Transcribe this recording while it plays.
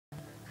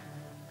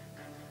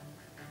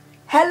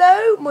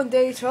Hello,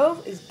 Monday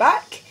 12 is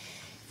back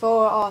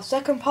for our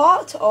second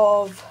part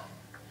of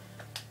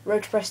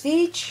Road to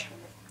Prestige.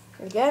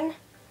 Again,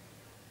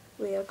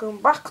 we are going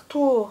back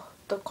to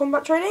the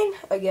combat training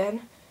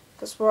again.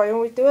 That's where I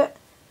always do it.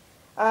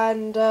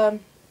 And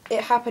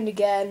it happened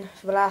again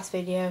for the last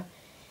video.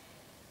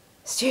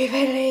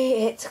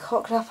 Stupidly, it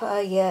cocked up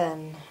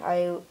again.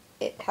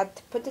 It had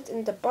to put it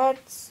in the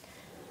buds,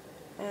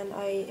 and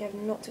I have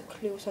not a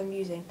clue what I'm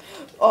using.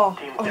 Oh,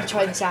 I'm gonna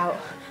try this out.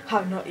 I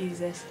have not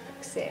used this.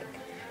 Sick.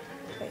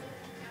 Wait,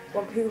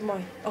 who am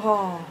I?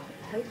 Oh,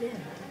 right there.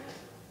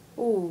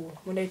 Ooh,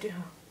 when they do.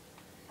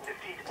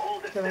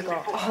 Who have I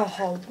got?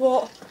 Oh,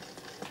 what?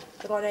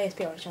 I got an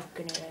ASP on a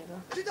shotgun here.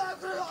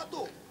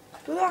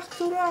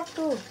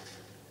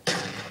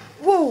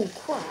 Whoa,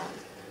 crap.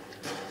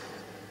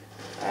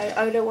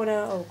 I don't want to.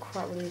 Oh,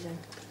 crap, we're losing.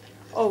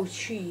 Oh,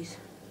 jeez.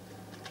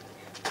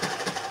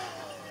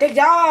 Dig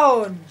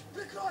down!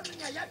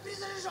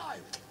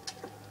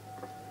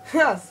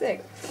 Ha,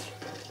 sick.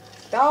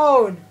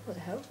 Down! What the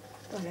hell?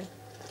 Oh no.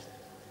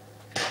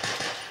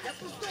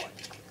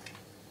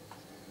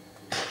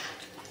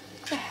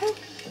 The hell?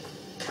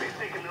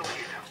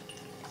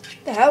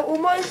 The hell?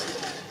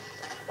 Almost.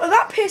 Well,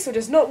 that pistol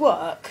does not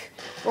work.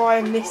 Or I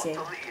am missing.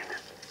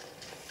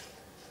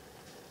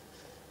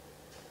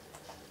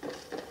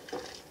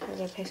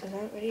 Okay, pistol's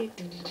out. Ready?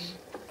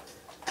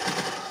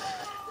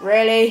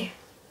 Really?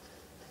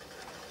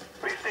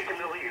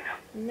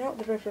 Not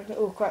the first person.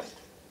 Oh, crap.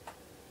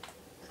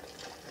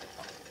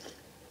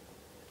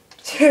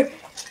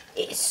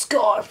 It's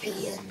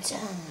Scorpion time.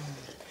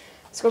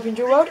 Scorpion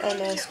dual world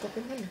and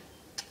Scorpion runner.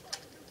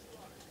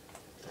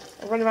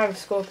 I run around with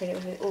Scorpion, it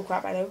was all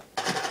crap I know.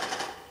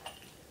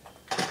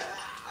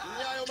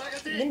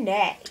 In the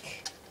neck.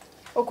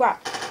 Oh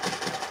crap.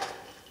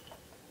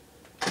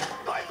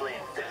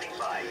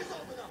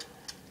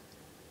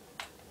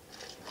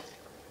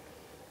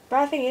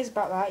 Bad thing is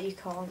about that, you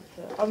can't.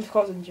 I'm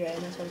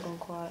concentrating, that's why I'm going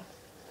quiet.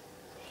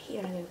 I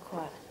hate when I go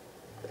quiet.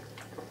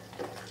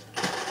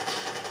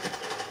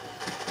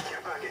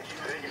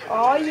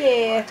 Oh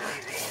yeah,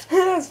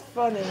 that's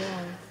funny.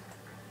 Yeah.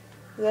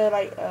 They're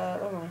like, where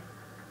am I?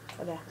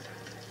 Oh, there.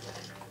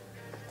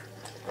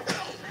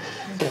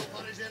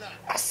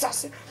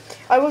 Assassin.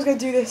 I was gonna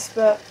do this,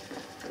 but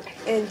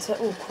into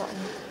crap.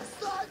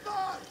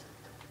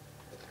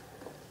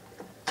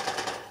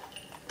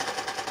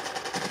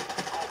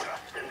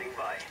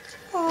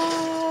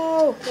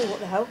 Oh, what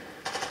the hell?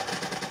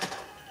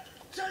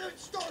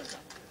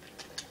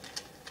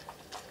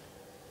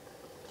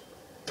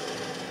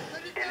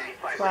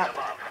 Crap.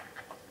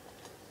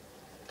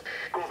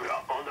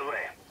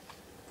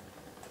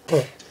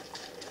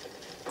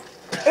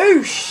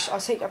 Oosh!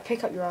 I'll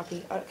pick up your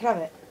RP. Can I have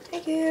it?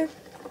 Thank you.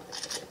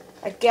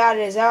 I got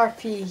his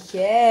RP.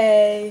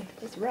 Yay!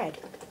 It's red.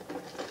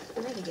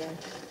 It's red again.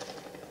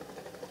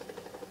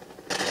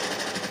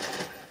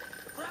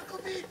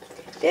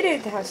 They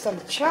didn't have some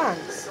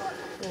chance.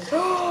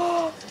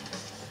 Oh!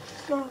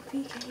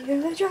 RP, can you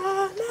hear the drum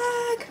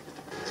mag?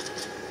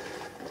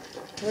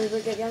 Can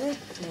we get down there?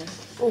 No.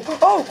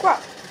 Oh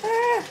crap!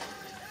 Ah.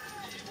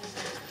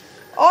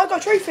 Oh, I got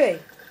a trophy!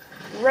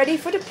 Ready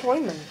for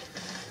deployment.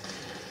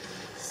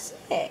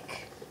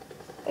 Sick.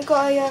 I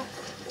got a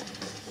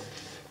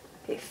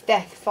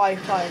death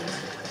 5 times.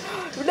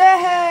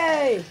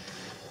 Nay!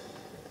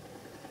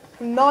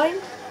 From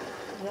 9?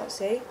 Let's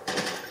see.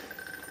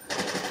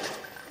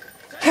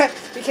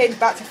 He came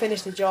back to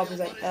finish the job. He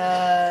was like,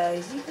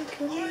 is he gonna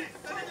kill me?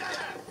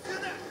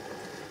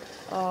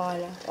 Oh,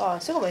 no. Oh, I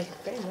still got my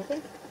game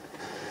weapon.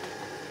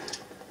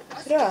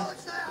 Yeah.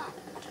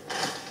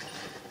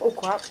 Oh,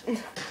 crap.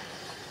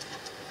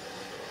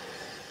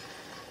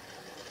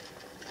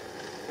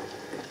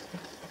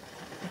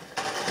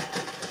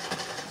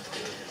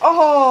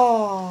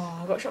 Oh,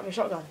 I got shot with a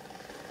shotgun.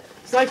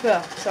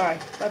 Sniper. Sorry,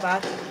 my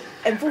bad.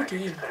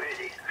 M40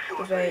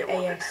 with a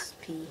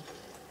ASP.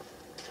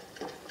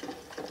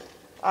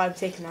 I'm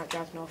taking that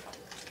dragon off.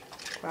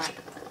 Crap.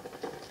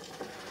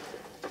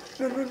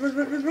 Run, run, run,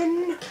 run, run,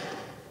 run.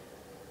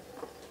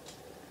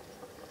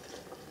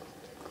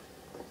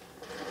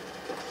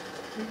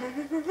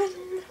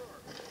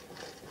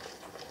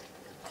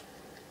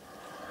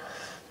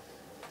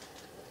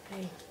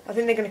 Hey, I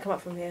think they're gonna come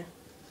up from here.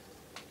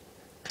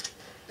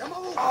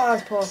 Oh,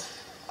 that's poor.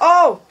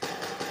 Oh!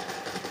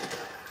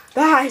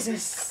 That is a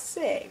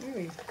sick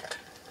move.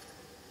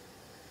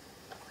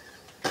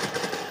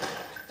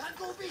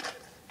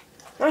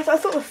 I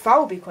thought the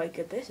foul would be quite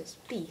good, but this is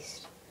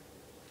beast.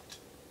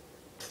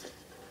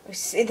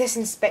 Let's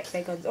inspect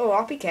their guns. Oh,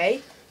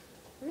 RPK.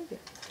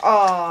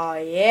 Oh,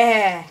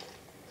 yeah.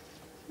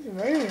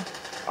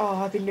 Oh,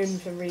 I've been doing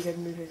some really good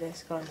moves with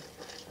this gun.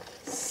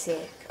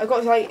 Sick. I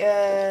got like,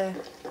 oh,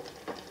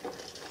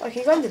 can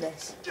you go under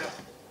this?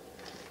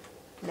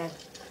 No.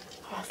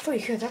 Oh, I thought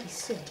you could. That'd be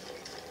sick.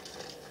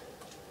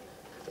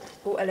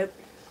 Oh, hello.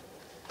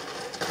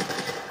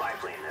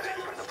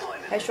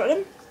 Headshot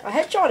him. I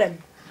headshot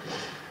him.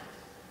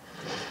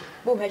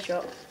 Boom,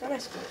 headshot. Oh,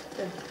 nice.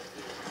 Good.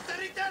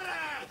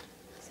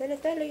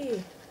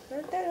 Sanitary.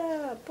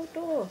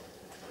 Puto.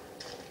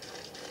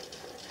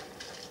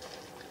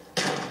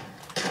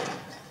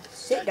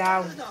 Sit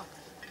down.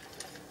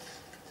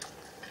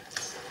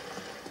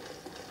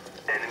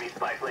 Enemy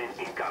spy plane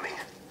incoming.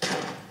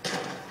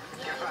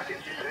 Your package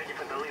is ready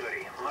for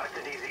delivery. Marked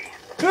and easy.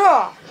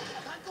 Gah!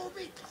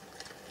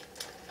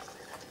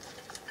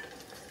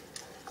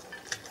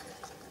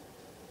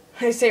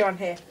 I see one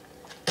here.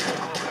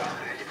 Cobra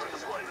ready for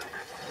deployment.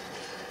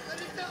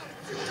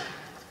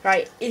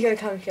 Right, he's gonna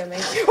come and kill me.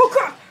 Oh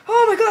crap!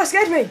 Oh my god, that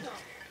scared me!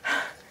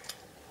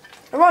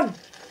 Run!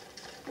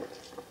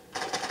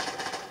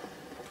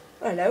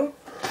 Hello?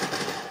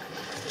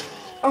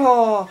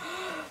 Oh,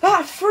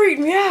 that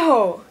freaked me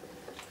out!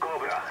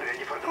 Cobra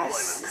ready for deployment.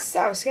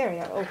 That was scary,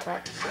 that. Oh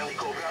crap. Friendly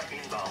Cobra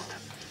inbound.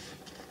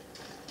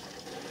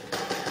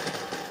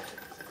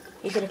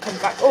 He's gonna come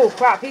back. Oh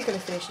crap, he's gonna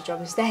finish the job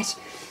instead.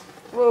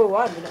 Whoa,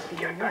 I would not be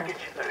Your doing that.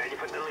 package ready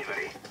for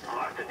delivery.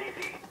 Marked and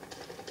easy.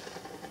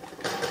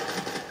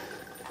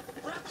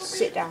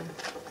 Sit down.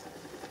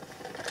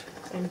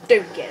 And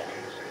don't get it.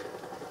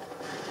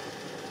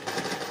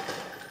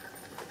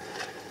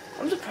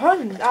 I'm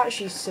surprised I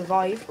actually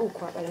survived. Oh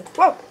crap, I know.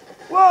 Whoa!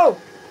 Whoa!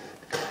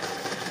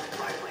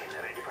 Spy plane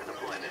ready for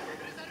deployment.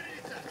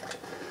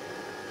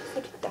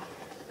 What did that?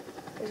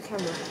 There's a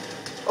camera.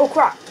 Oh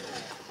crap!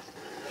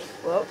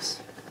 Whoops.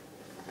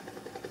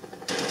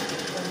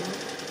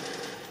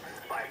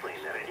 Spy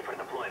plane ready for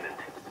deployment.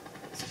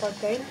 Spy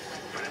plane.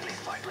 Friendly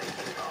spy plane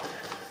inbound.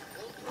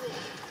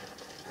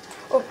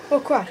 Oh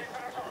crap.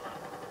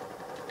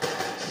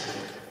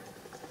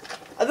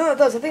 I don't know what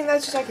that does. I think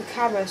that's just like a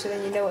camera so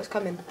then you know what's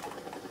coming.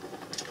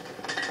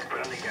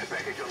 Friendly care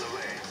package on the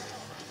way.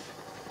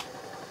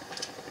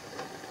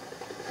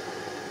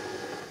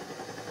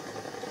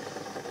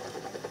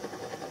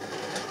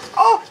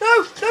 Oh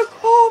no! No!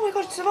 Oh my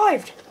god, it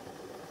survived!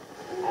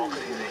 All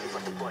three ready for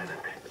deployment.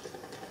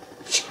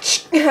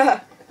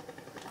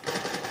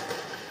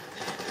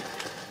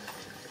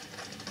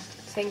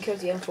 Same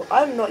kills the M4.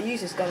 I've not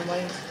used this gun in my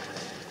own.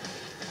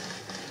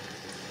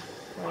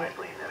 Spy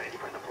plane ready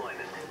for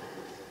deployment.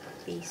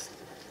 Beast.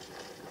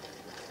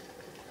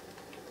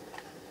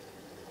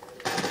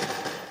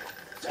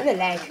 And a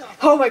leg.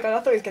 Oh my god, I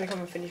thought he was going to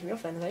come and finish me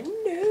off then. I was like,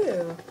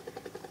 no.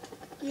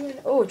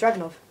 Oh,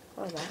 Dragunov.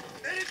 What was that?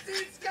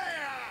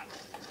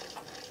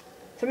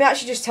 For me, it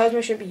actually just tells me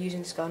I shouldn't be using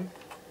this gun.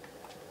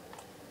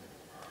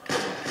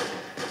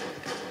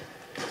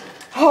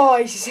 Oh,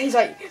 he's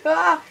like,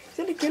 ah! He's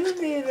only killing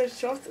me with a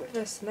shot with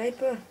a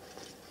sniper.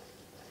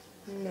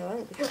 No, I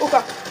don't think. Oh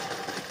god!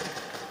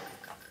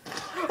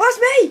 Oh, that's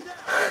me!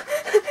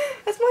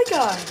 That's my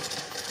guy!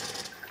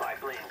 Spy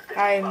plane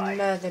I'm standing by.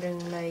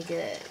 murdering my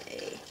guy.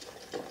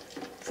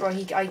 Or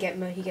he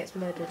gets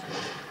murdered.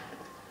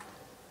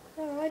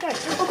 Oh, I died.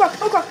 Oh god!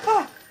 Oh god!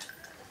 Ah!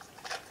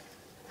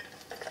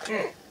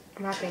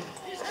 I'm happy.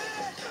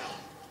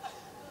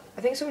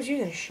 I think someone's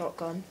using a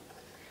shotgun.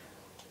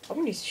 I'm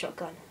gonna use a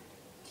shotgun.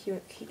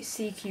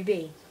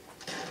 CQB.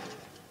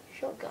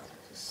 Shotgun.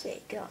 It's a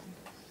sick gun.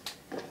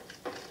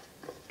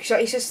 So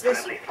it's just this.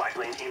 Friendly spy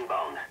plane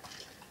inbound.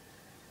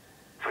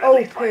 Oh,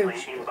 Friendly spy poo.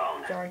 plane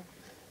inbound. Sorry.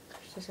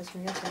 Just says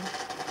something else now.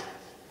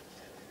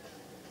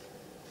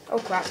 Oh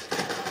crap.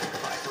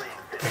 Spy plane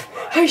standing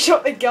by. I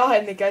shot the guy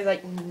and the guy's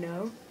like,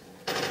 no.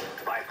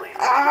 Spy plane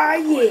Ah,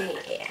 ready for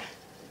deployment. yeah.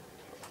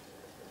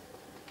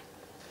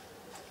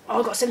 Oh,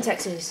 I got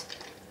Semtexes.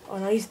 Oh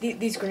no,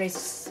 these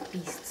grenades are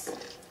beasts.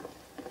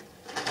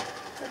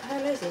 What the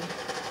hell is he?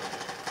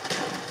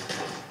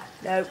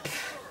 Nope.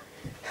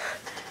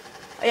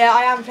 Yeah,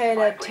 I am playing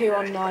a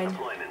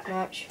 2-on-9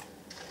 match.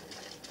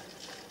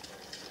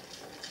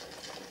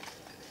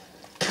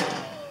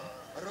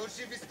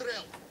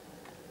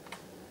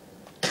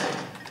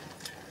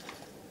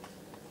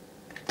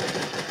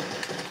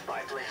 Spy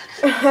plane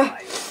standing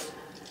by.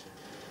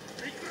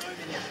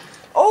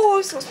 Oh,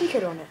 it's got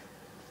speaker on it.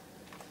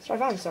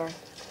 Sorry, I'm sorry.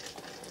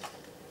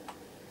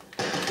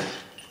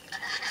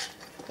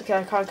 Okay,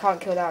 I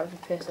can't kill that with a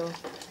pistol.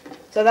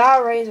 So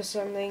that range or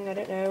something, I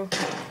don't know.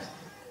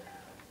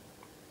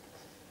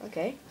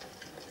 Okay.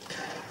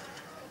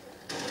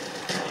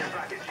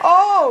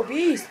 Oh,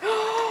 beast!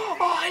 Oh,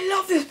 I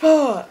love this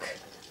perk!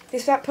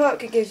 That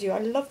perk it gives you, I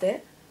loved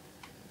it.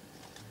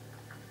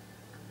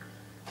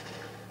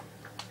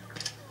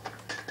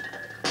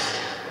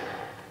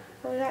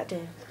 What did that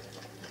do?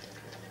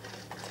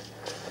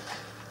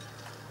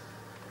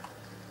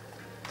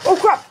 Oh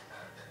crap!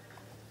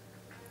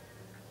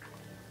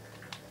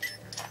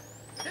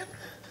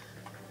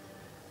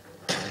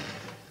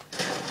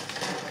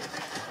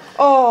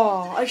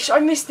 Oh, I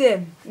missed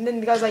him. And then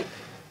the guy's like,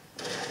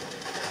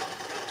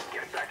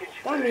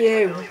 damn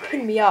you,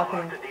 pin me up in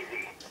a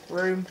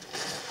room.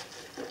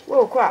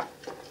 Whoa, crap.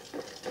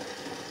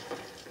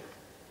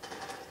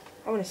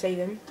 I want to save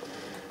him.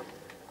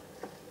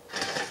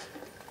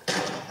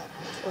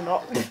 Or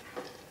not.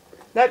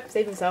 Nope,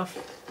 save himself.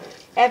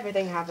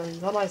 Everything happens.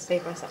 How do I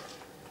save myself?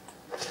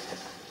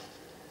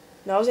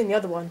 No, I was in the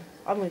other one.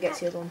 I'm going to get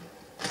to the other one.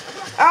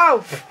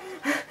 Ow!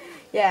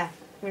 Yeah,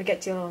 I'm going to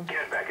get to the other one.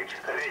 Care package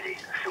ready.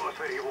 Show us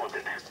where you want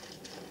it.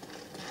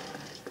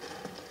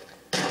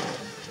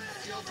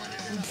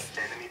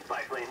 Enemy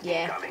spy plane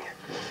incoming.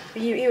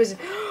 He was...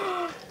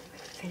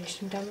 Finished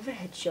him down with a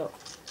headshot.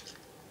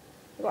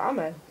 You got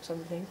ammo or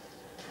something.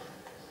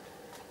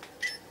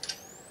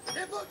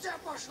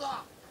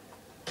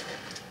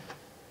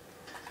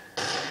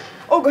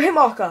 Oh, got hit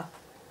marker.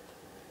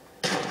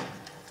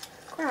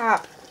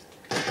 Crap.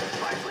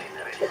 Spy plane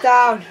ready. Get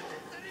down.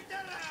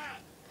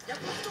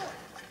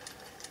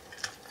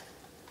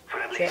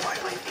 Friendly Shit. spy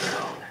plane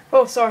inbound.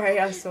 Oh, sorry,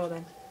 I saw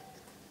them.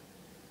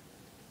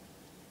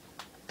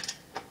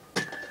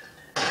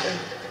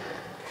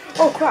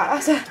 Oh crap,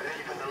 that's a... Ready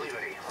for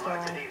delivery.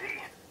 Marked and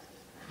easy.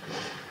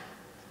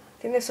 I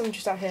think there's someone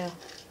just out here.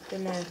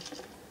 Don't know.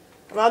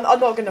 I'm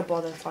not gonna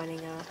bother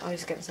finding out. I'll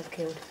just get myself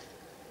killed.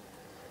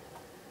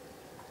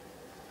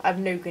 I have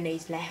no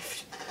grenades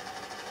left.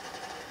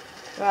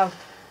 Well,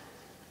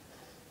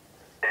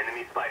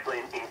 Enemy spy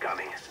plane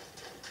incoming.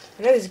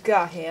 I know there's a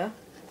guy here.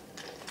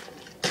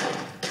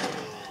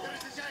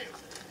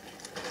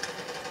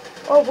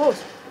 Oh,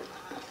 balls.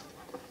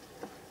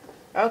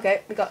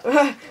 Okay, we got...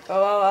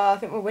 I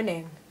think we're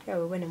winning. Yeah,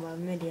 we're winning by a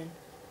million.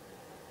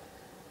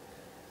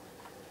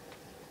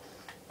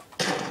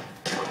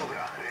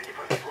 Cobra ready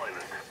for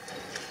deployment.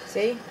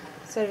 See?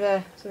 Instead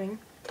of something.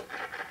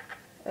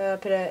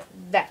 Put it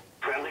there.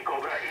 Friendly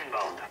Cobra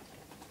inbound.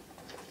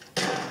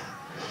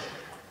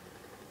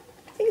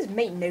 I think his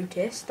mate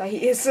noticed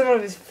that some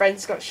of his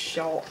friends got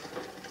shot.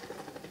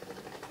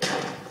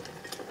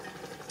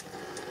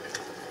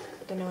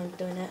 Don't know I'm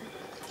doing it.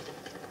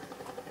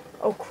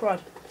 Oh crud,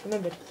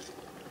 remembered.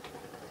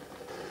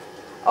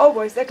 Oh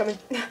boys, they're coming.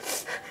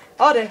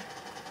 Are they?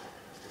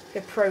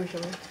 They're pro,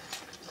 shall we?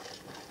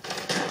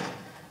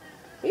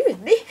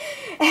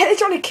 They're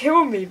trying to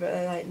kill me, but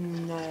they're like,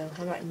 no.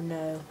 I'm like,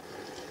 no.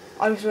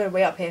 I just want to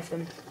wait up here for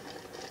them.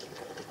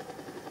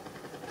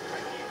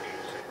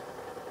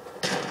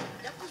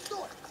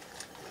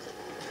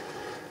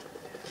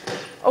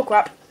 Oh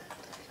crap.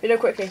 Reload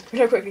quickly,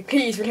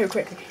 please reload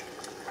quickly.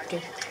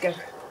 Okay, go.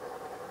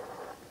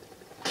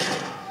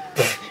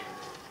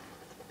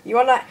 You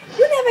wanna have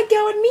a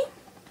go at me?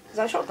 Is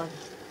that a shotgun?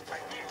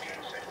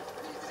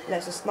 No,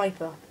 it's a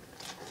sniper.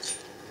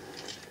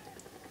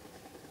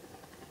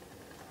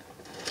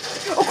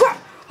 Oh crap!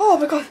 Oh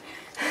my god!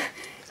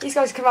 These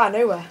guys come out of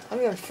nowhere. I'm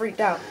getting freaked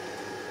out.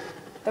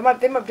 They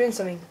might be doing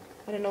something.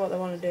 I don't know what they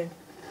want to do.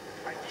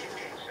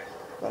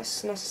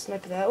 That's a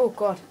sniper there. Oh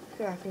god.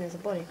 Yeah, I think there's a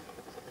body.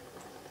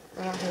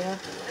 Right out here.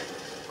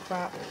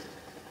 Crap.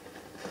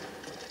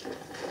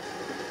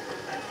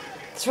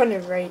 It's trying to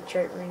raid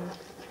straight ring.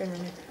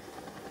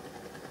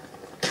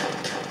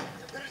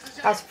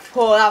 That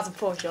was a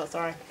poor shot,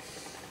 sorry.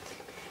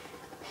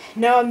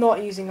 No, I'm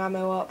not using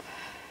ammo up.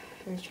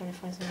 I'm just trying to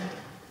find something.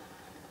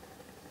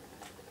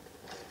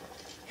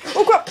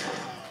 Oh crap!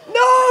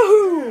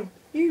 No!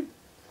 You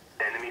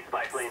Enemy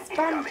spy plane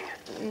spam.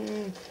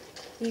 incoming.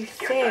 You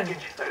Care thing.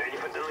 package ready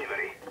for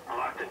delivery.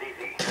 Marked and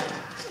easy.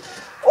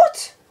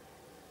 What?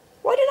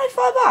 Why did I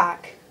fire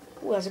back?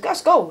 Oh,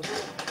 that's gold.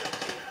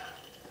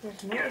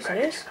 That's Care nice, it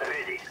package is.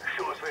 ready.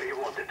 Show us where you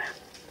want it.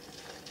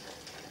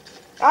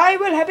 I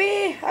will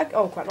happy.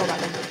 Oh crap, not that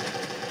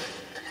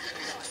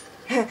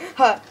then.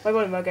 Ha! My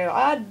one will go.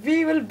 And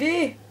we will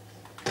be.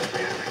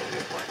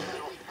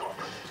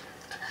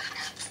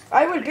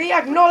 I will be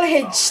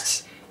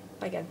acknowledged.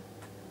 Again.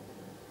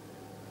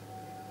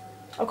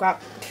 Oh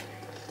crap.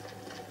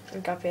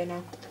 I'm up here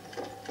now.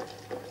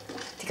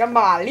 Take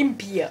my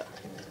Olympia.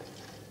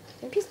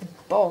 Olympia's the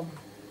bomb.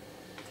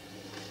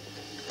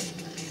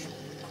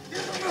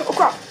 Oh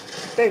crap!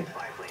 Boom.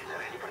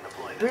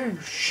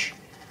 Boosh.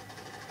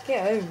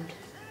 Get owned.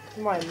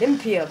 My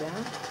Olympia,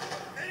 man.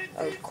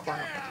 Oh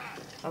crap.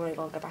 I'm gonna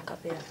go back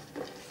up here.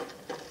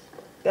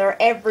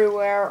 They're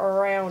everywhere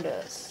around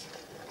us.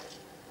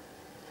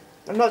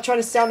 I'm not trying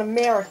to sound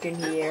American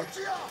here.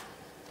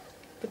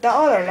 But that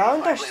other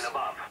around us.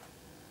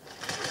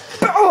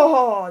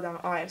 Oh, damn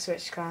it. Alright, I've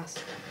switched class.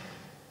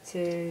 To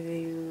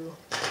the...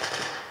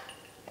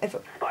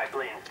 Spy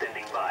plane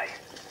standing by.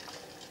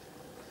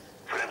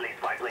 Friendly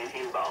spy plane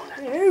inbound.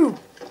 No!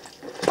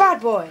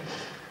 Bad boy!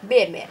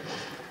 Bad man.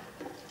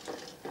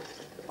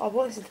 Oh,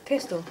 what is it? The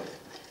pistol?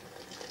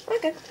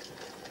 Okay.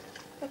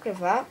 Okay for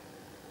that.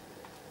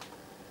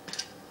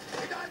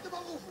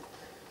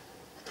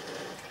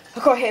 I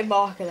got hit a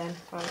marker then.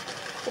 Right.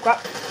 Oh crap.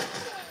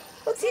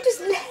 What's he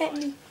just let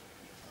me?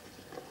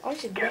 I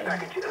should Care let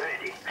him. package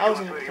ready. I Show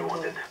wasn't us where you gonna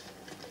want bother.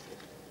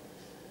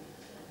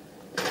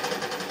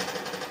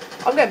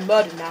 it. I'm getting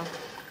murdered now.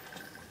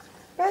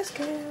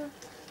 Rescue.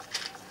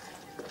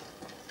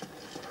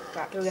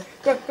 Crap, here we go.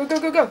 Go, go, go,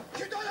 go, go.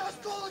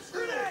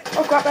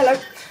 Oh crap, hello.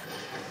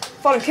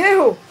 Final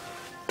kill.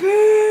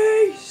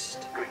 Beast.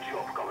 Good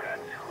job,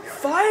 comrades. We are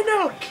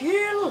Final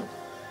kill.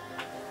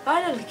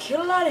 Final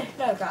kill, laddie.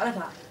 No, look at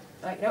that.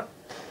 Right, nope.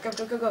 Go,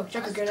 go, go, go.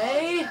 Chuck a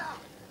grenade.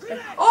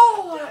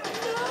 Oh, no.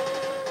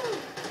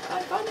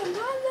 I found a man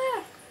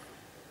there.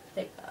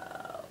 Think,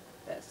 oh,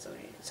 that's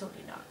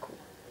totally not cool.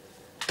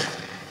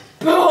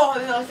 Oh,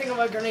 and I think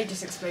my grenade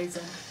just explodes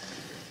then.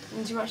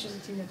 And 2 matches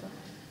and 2 never.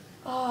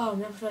 Oh, I'm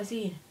level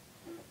 13.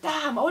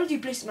 Damn, I want to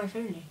do ballistic knife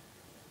only.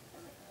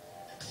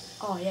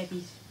 Oh, yeah,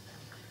 bees.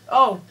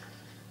 Oh!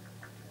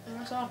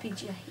 That's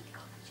RPG. I hate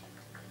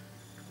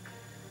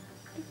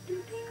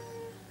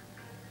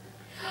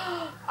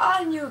RPG.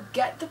 And you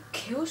get the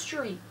kill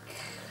streak.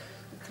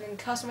 You can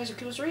customize your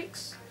kill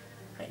streaks.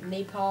 Like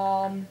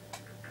napalm,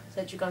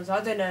 sentry guns. I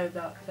don't know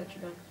about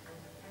sentry gun.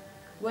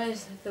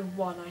 Where's the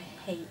one I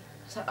hate?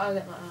 So I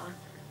get like that.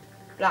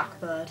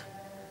 Blackbird.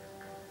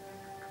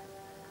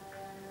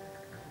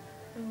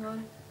 Hang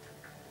on.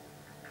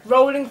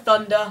 Rolling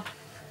Thunder.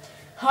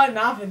 I'm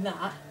having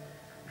that.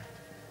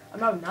 I'm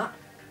having that.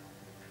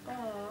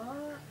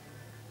 Aww.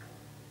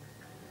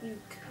 You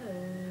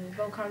could.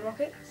 Volcan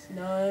rockets?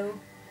 No.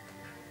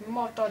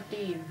 Motor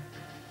Dean.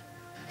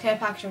 Care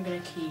package I'm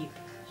gonna keep.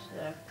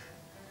 So,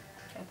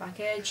 care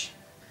package.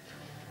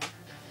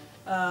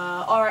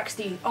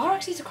 RXD.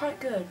 RXDs are quite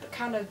good, but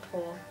kind of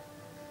poor.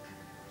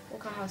 What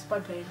kind of have? Spy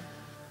plane.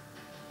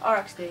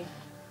 RXD.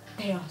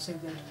 They are so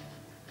good.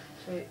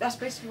 So that's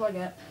basically what I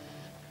get.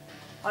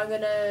 I'm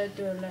gonna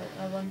do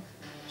another one.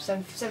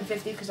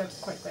 750 because I'm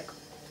quite quick.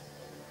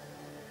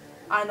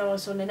 And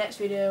also in the next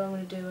video I'm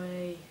gonna do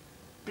a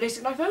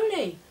ballistic knife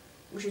only,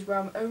 which is where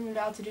I'm only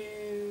allowed to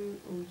do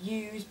or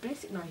use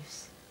ballistic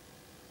knives.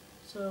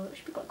 So it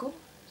should be quite cool.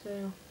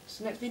 So it's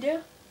the next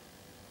video.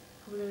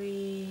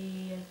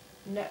 Probably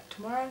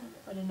tomorrow.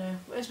 I don't know.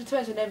 It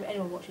depends when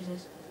anyone watches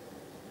this.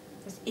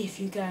 That's if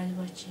you guys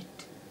watch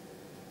it.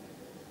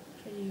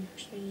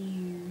 Should I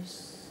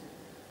use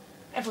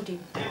F14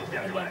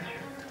 again?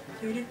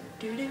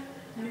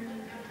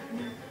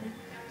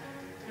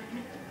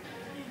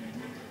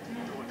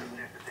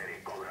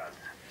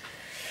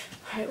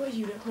 Right, what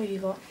have you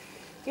got?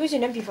 Use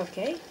an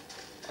MP5K.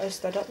 I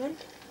stood up then.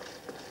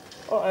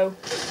 Uh oh.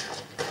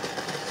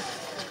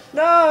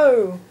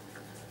 No!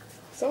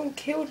 Someone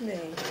killed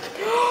me.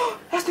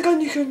 That's the gun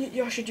you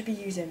should be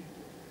using.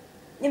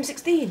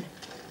 M16.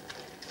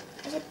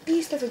 That's a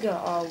beast of a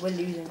gun. Oh, we're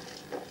losing.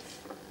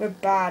 We're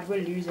bad.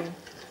 We're losing.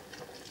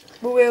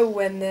 But we'll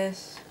win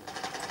this.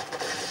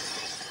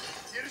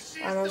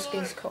 And I was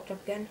getting cocked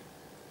up again.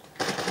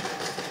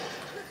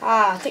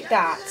 Ah, take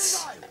that.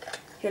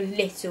 You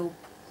little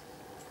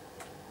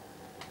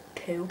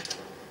poo.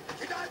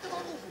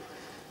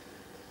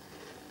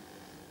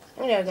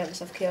 I'm gonna get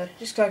myself killed,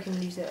 just so I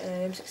can use the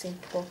M16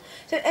 before.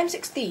 So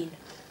M16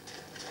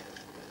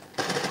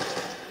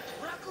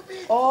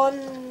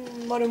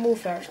 on Modern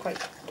Warfare is quite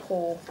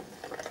poor,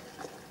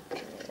 I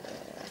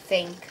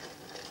think.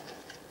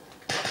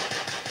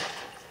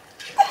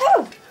 What the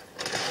hell?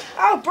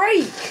 Oh,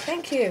 break!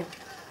 Thank you.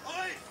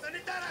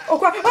 Oh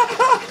crap!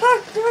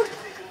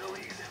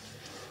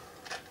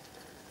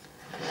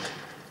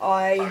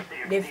 I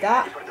live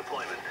that.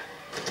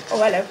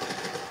 Oh hello.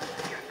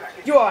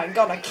 You aren't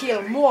gonna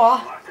kill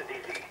more.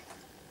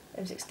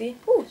 M16.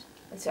 Ooh,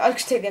 I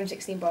could take the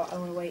M16, but I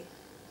want to wait.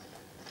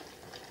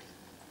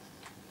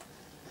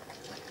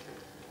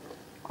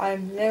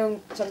 I'm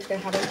knowing something's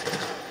gonna happen.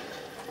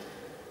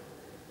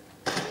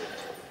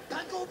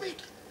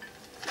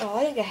 Oh,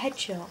 I didn't get a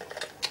headshot.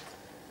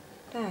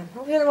 Damn,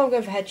 I'm the only one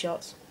going for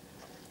headshots.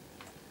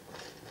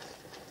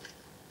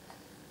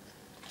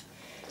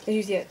 Let's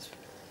use the It's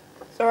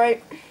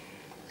alright.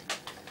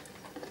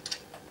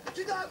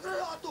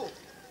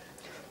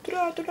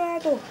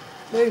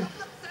 Move.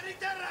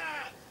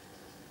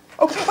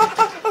 Oh,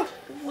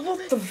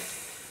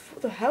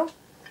 what the hell?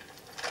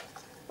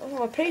 Oh,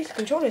 my place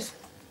controller's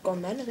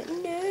gone then. I was like,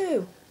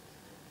 no.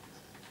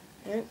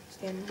 No, it's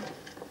the end.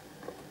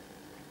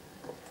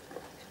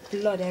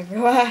 There's blood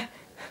everywhere.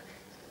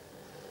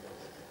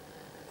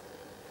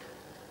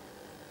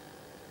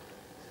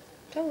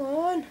 Come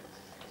on.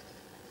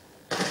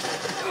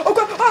 Oh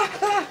god!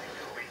 Ah!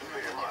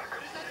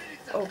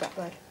 Oh, got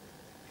blood.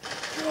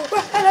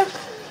 Oh, hello.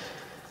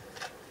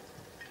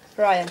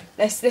 Ryan,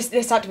 let's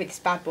activate this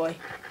bad boy.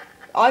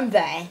 I'm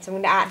there, so I'm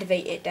going to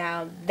activate it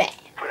down there.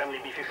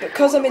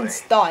 Because I'm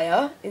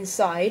inside,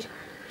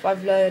 if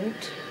I've learned.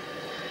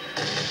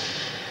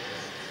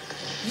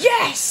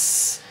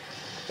 Yes!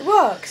 It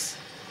works!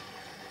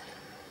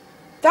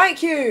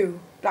 Thank you,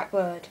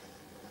 Blackbird.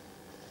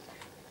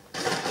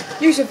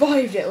 You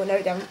survived it, or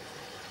no, don't.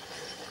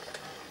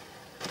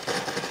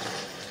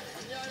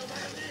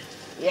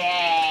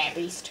 Yeah,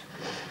 beast.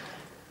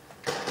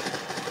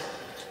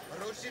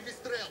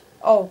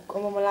 Oh,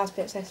 I'm on my last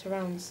bit of extra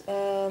rounds.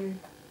 I'll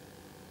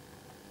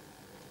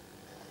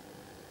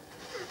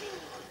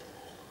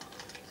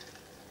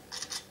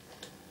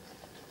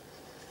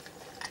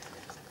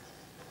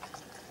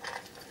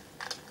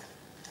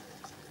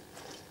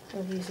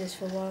use this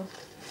for a while.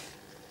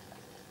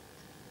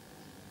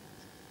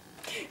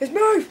 Let's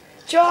move!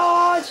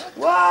 Charge!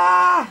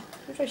 Wah!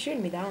 Who's trying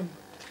shooting me down?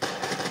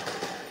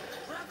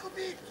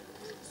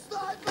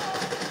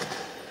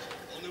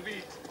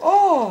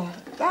 Oh,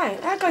 bang!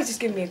 That guy's just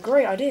giving me a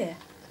great idea.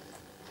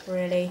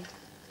 Really?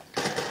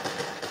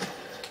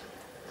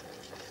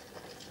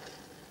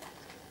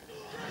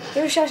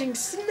 They were shouting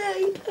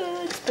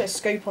snipers. Put a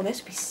scope on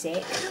this would be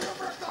sick.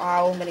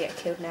 Oh, I'm gonna get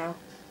killed now.